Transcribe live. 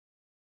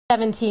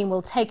17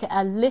 will take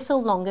a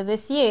little longer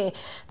this year.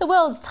 The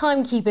world's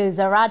timekeepers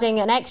are adding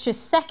an extra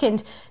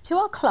second to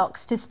our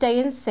clocks to stay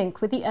in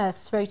sync with the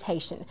Earth's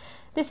rotation.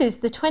 This is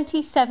the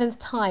 27th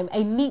time a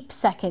leap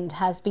second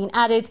has been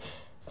added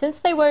since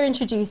they were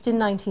introduced in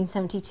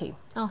 1972.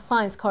 Our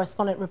science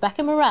correspondent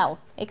Rebecca Morell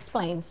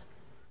explains.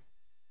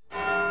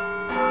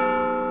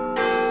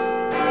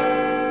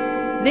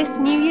 This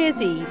New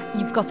Year's Eve,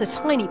 you've got a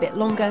tiny bit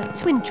longer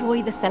to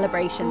enjoy the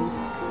celebrations.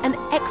 An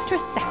extra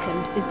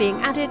second is being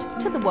added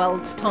to the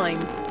world's time.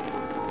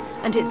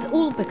 And it's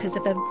all because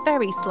of a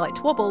very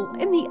slight wobble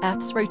in the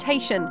Earth's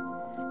rotation.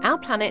 Our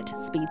planet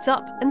speeds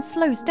up and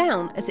slows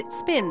down as it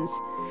spins.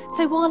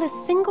 So while a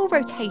single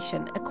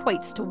rotation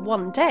equates to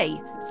one day,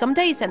 some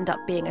days end up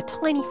being a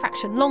tiny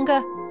fraction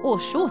longer or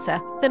shorter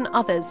than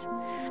others.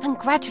 And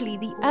gradually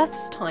the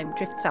Earth's time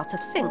drifts out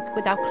of sync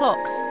with our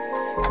clocks.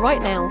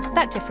 Right now,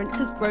 that difference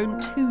has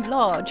grown too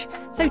large,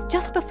 so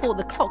just before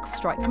the clocks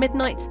strike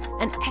midnight,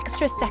 an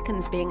extra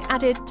second's being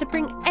added to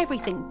bring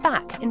everything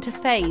back into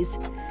phase.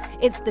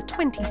 It's the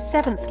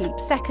 27th leap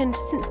second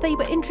since they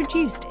were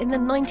introduced in the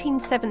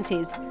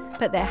 1970s,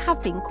 but there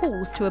have been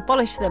calls to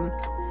abolish them.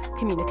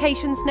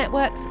 Communications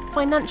networks,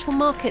 financial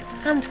markets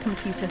and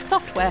computer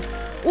software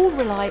all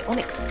rely on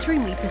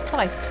extremely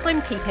precise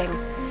timekeeping,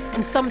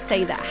 and some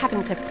say that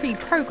having to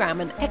pre-program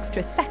an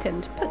extra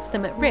second puts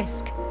them at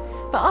risk.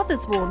 But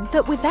others warn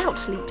that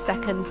without leap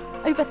seconds,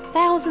 over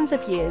thousands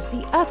of years,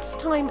 the Earth's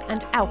time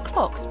and our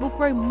clocks will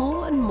grow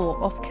more and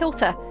more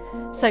off-kilter.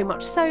 So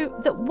much so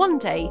that one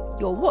day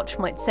your watch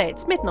might say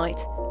it's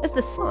midnight as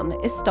the sun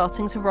is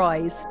starting to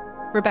rise.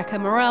 Rebecca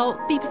Morell,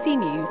 BBC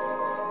News.